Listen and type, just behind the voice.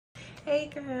Hey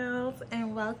girls,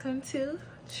 and welcome to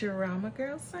Drama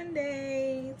Girl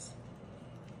Sundays.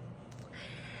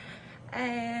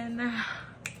 And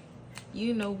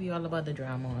you know we all about the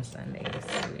drama on Sundays.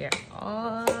 We are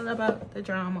all about the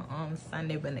drama on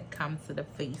Sunday when it comes to the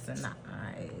face and the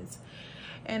eyes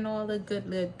and all the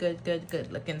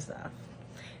good looking stuff.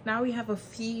 Now we have a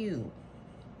few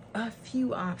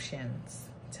options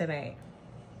today.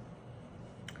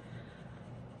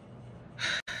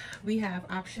 We have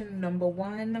option number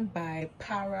 1 by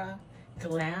Para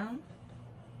Glam.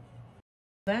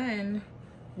 Then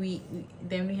we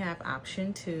have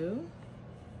option 2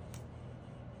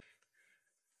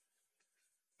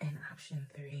 and option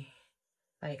 3.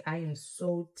 Like, I am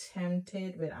so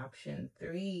tempted with option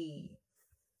 3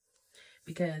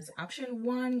 because option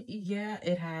 1, yeah,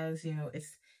 it has,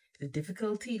 it's the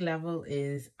difficulty level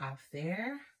is up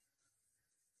there.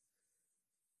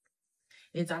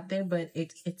 It's up there, but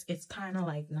it's kind of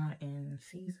like not in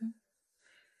season.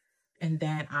 And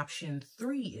then option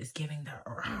 3 is giving the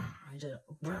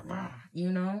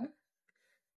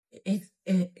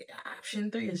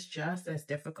option 3 is just as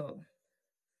difficult.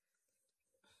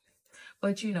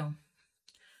 But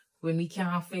when we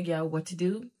can't figure out what to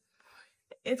do,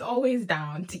 it's always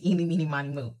down to eeny, meeny,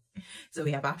 miny, mo. So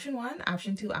we have option 1,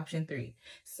 option 2, option 3.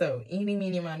 So eeny,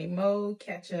 meeny, miny, mo,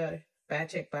 catch a bad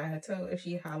chick by her toe. If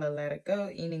she holler, let her go.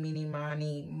 Eeny, meeny,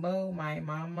 miny, mo. My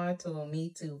mama told me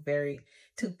to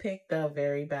pick the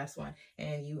very best one,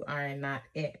 and you are not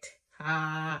it.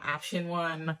 Option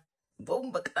 1.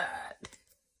 Boom, but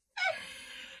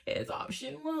it's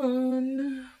option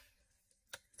 1.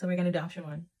 So we're gonna do option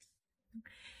 1.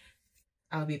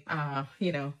 I'll be,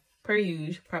 per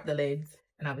usual, prop the lids,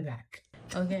 and I'll be back.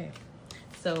 Okay,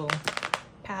 so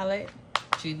palette,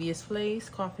 Juvia's Place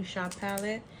coffee shop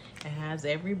palette. It has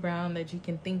every brown that you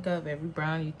can think of, every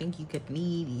brown you think you could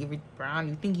need, every brown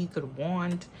you think you could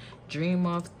want, dream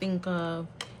of, think of.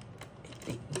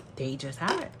 They just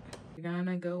have it. We're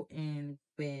gonna go in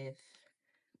with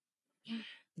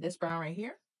this brown right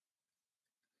here,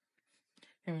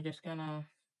 and we're just gonna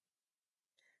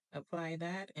apply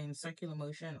that in circular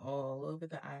motion all over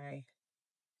the eye.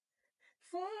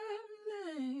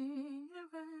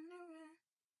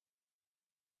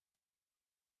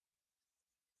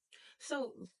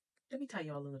 So let me tell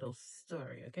you all a little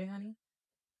story, okay, honey?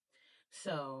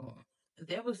 So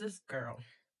there was this girl.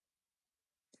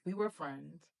 We were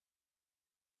friends,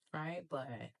 right? But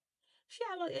she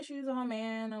had little issues with her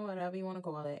man or whatever you want to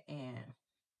call it, and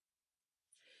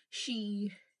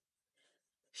she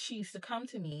used to come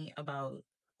to me about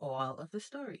all of the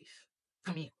stories.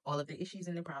 I mean, all of the issues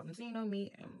and the problems.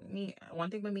 Me. One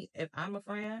thing with me, if I'm a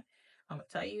friend, I'm gonna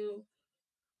tell you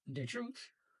the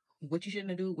truth, what you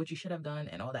shouldn't do, what you should have done,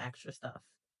 and all the extra stuff,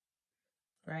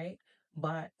 right?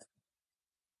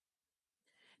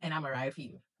 And I'm a ride for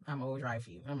you. I'm always ride for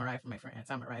you. I'm a ride for my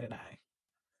friends. I'm a ride or die,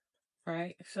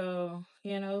 right? So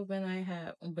when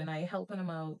I helping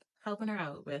her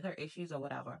out with her issues or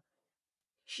whatever,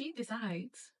 she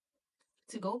decides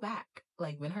to go back,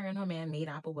 like when her and her man made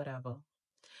up or whatever.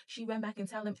 She went back and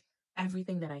tell him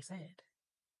everything that I said.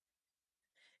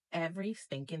 Every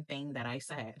stinking thing that I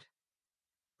said,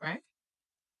 right?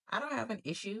 I don't have an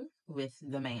issue with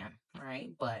the man,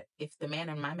 right? But if the man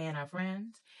and my man are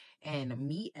friends, and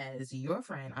me as your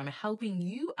friend, I'm helping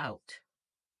you out.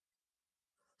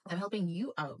 I'm helping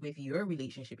you out with your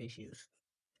relationship issues.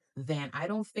 Then I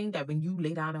don't think that when you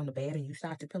lay down on the bed and you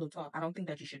start to pillow talk, I don't think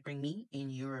that you should bring me in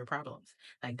your problems.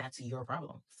 Like, that's your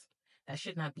problems. That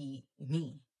should not be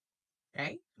me.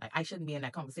 Right? Like, I shouldn't be in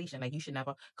that conversation. Like, you should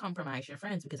never compromise your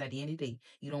friends, because at the end of the day,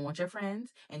 you don't want your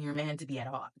friends and your man to be at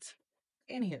odds.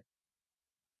 Anywho.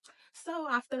 So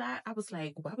after that, I was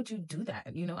like, why would you do that?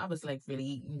 I was like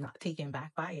really not taken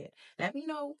back by it. Let me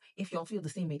know if y'all feel the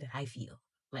same way that I feel.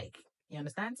 Like, you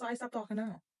understand? So I stopped talking to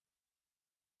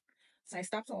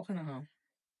her.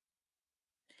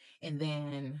 And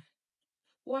then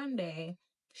one day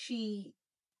she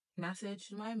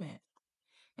messaged my man.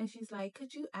 And she's like,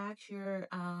 could you ask your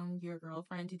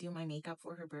girlfriend to do my makeup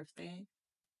for her birthday?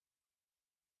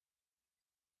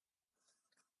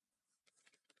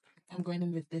 I'm going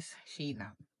in with this shade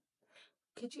now.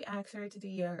 Could you ask her to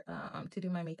do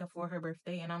my makeup for her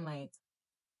birthday? And I'm like,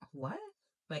 what?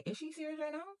 Like, is she serious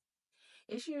right now?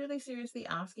 Is she really seriously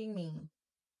asking me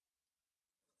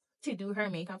to do her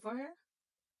makeup for her?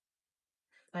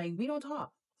 Like, we don't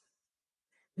talk.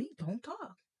 We don't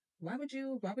talk. Why would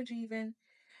you even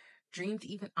dream to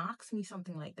even ask me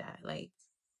something like that? Like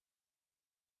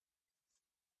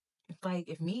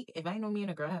if I know me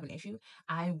and a girl have an issue,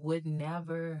 I would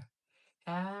never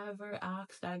ever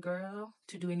ask that girl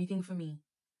to do anything for me.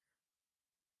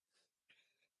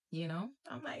 You know,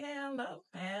 I'm like, hell no,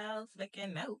 hell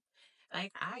freaking no.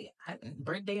 Like I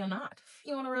birthday or not,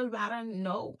 funeral matter,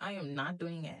 no, I am not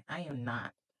doing it. I am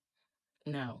not.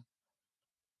 No,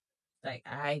 like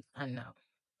I know.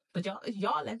 But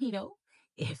y'all let me know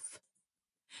if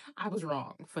I was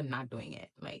wrong for not doing it.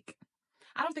 Like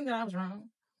I don't think that I was wrong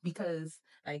because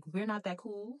like we're not that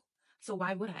cool. So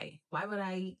why would I? Why would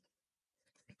I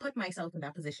put myself in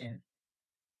that position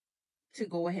to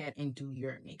go ahead and do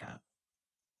your makeup?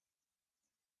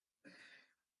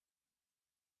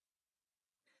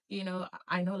 You know,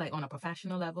 I know like on a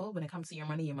professional level, when it comes to your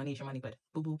money is your money. But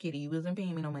boo boo kitty, you wasn't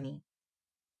paying me no money.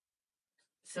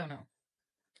 So no.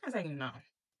 I was like, no.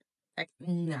 Like,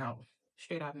 no.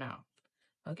 Straight up no.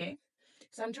 Okay.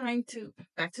 So I'm trying to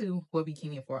back to what we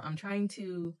came here for. I'm trying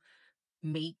to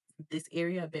make this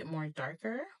area a bit more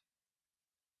darker.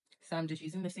 So I'm just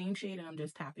using the same shade and I'm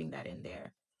just tapping that in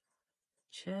there.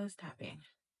 Just tapping.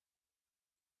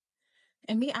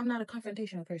 And me, I'm not a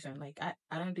confrontational person. Like I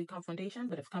don't do confrontation,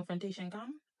 but if confrontation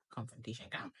come.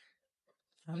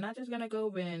 I'm not just gonna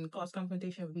go and cause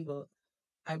confrontation with people.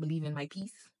 I believe in my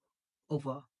peace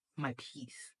over my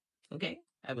peace. Okay?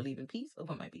 I believe in peace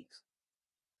over my peace.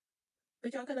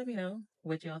 But y'all can let me know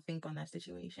what y'all think on that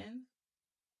situation.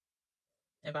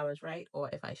 If I was right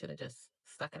or if I should have just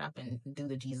stuck it up and do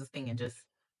the Jesus thing and just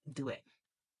do it.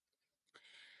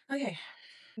 Okay.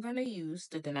 I'm gonna use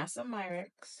the Danessa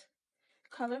Myrex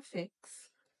Color Fix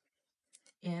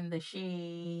in the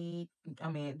shade,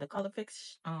 the Color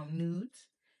Fix nudes.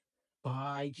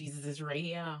 Boy, Jesus is right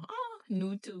here. Oh,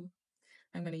 nude too.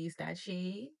 I'm gonna use that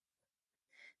shade.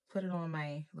 Put it on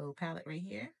my little palette right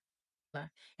here.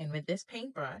 And with this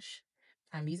paintbrush,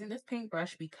 I'm using this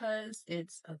paintbrush because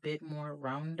it's a bit more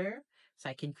rounder. So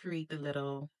I can create the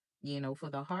little, for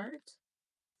the heart.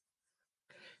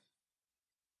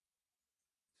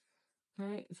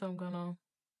 Right. So I'm gonna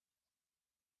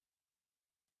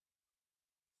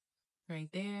right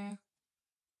there.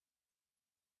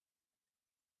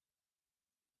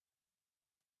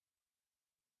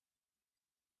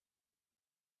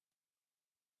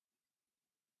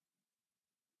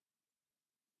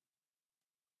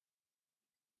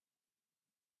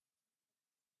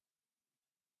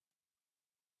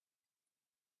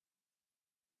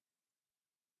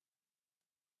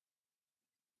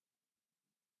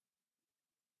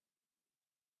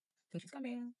 And she's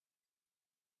coming.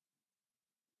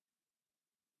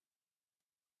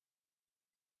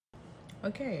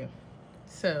 Okay.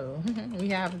 So we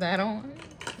have that on.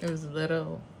 It was a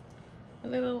little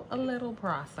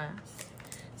process.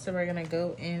 So we're gonna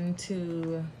go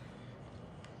into,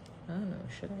 I don't know,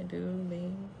 should I do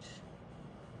beige?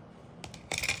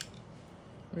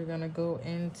 We're gonna go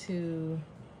into,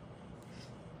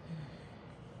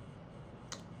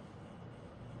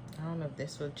 I don't know if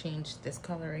this will change this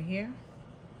color right here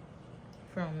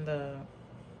from the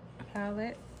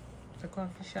palette, the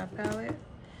coffee shop palette.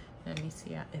 Let me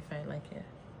see if I like it.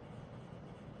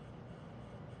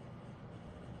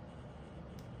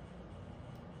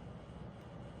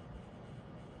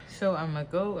 So I'm gonna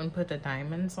go and put the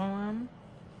diamonds on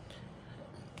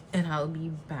and I'll be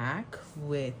back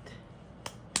with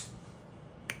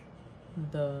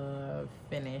the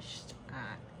finished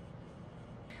eye.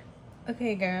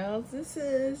 Okay girls, this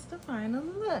is the final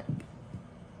look.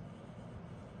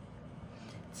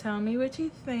 Tell me what you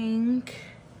think.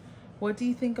 What do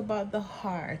you think about the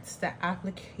hearts, the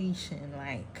application?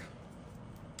 Like,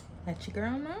 let your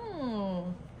girl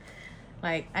know.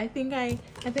 Like, I think I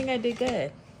did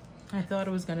good. I thought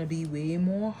it was gonna be way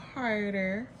more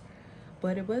harder,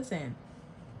 but it wasn't.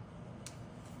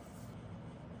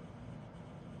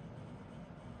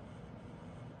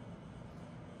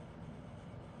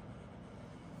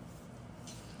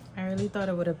 I really thought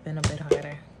it would have been a bit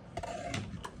harder,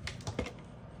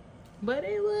 but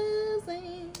it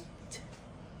wasn't.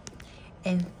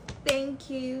 And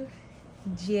thank you,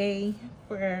 Jay,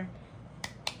 for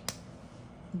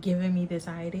giving me this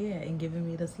idea and giving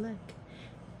me this look.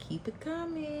 Keep it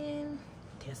coming.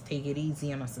 Just take it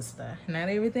easy on my sister. Not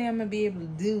everything I'm gonna be able to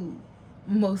do.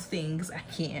 Most things I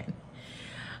can,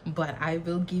 but I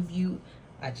will give you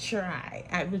a try.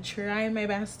 I will try my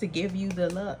best to give you the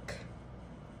look.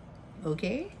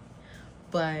 Okay?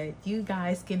 But you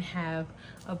guys can have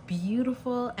a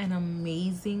beautiful and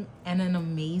an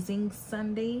amazing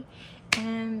Sunday.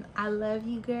 And I love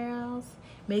you girls.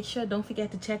 Make sure, don't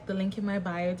forget to check the link in my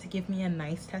bio to give me a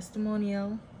nice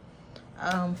testimonial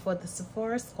for the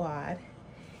Sephora squad.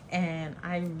 And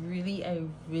I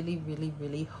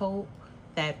really hope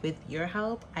that with your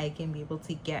help I can be able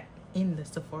to get in the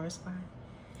Sephora squad.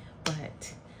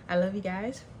 But I love you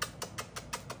guys.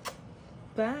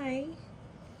 Bye.